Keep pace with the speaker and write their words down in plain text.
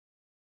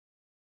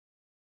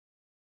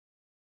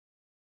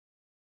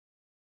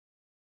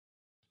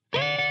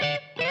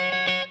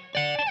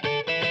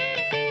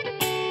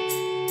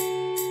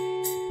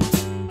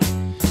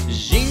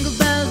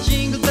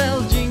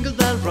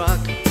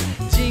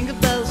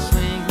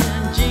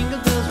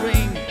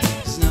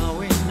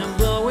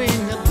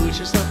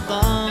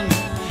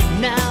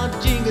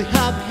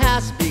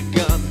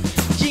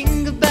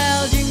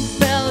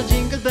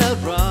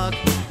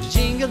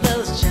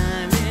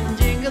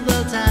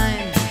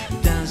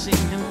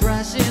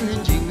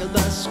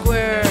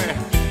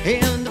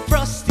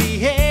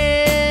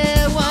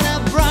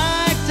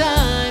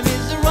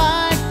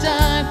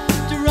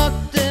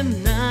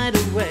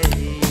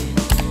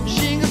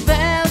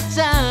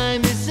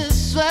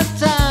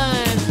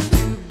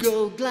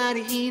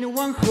gliding in a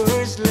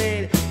one-horse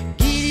sleigh.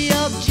 Giddy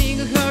up,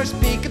 jingle horse,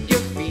 pick up your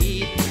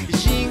feet.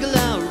 Jingle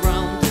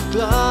around the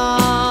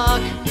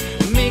clock.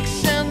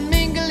 Mix and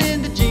mingle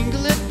in the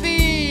jingle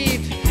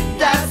feet.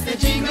 That's the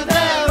Jingle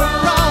Bell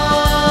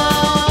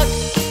Rock.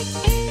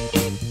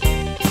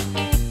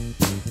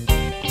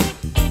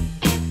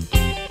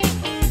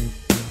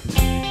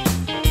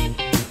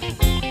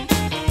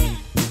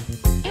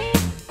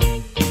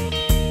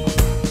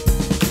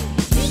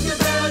 Jingle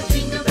bell,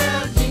 jingle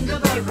bell, jingle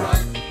bell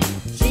rock.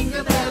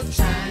 Jingle bell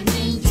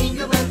chiming,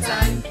 jingle bell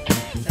time.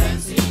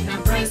 Dancing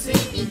and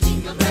prancing in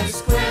Jingle Bell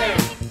Square.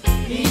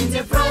 In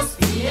the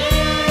frosty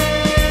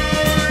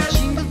air.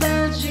 Jingle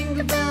bell,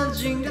 jingle bell,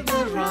 jingle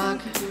bell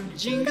rock.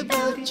 Jingle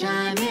bell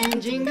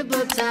chiming, jingle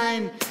bell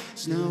time.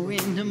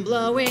 Snowing and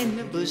blowing,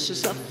 the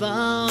bushes are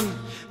fun.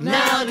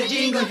 Now the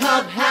jingle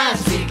hop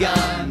has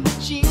begun.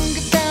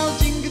 Jingle bell,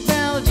 jingle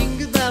bell,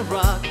 jingle bell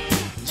rock.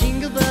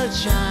 Jingle bell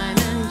chime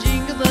and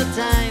jingle bell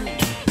time.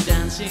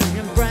 Dancing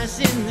and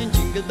prancing in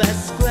Jingle Bell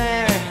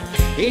Square.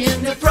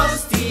 In the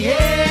frosty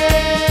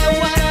air.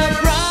 What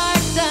a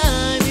bright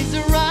time, it's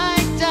the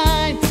right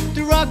time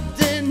to rock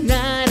the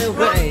night away.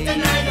 Rock the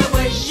night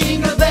away.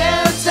 Jingle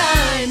bell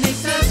time,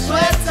 it's a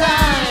sweat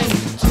time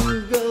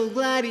to go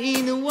gliding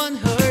in a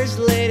one-horse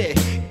lady.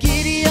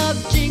 Giddy up,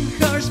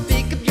 jingle horse,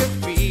 pick up your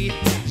feet.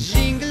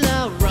 Jingle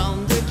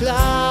around the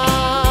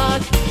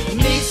clock.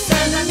 Mix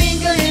and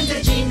mingle in the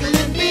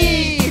jingling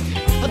beat.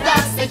 Oh,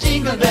 that's the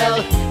jingle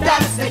bell,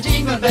 that's the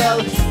jingle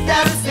bell,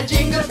 that's the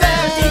jingle bell.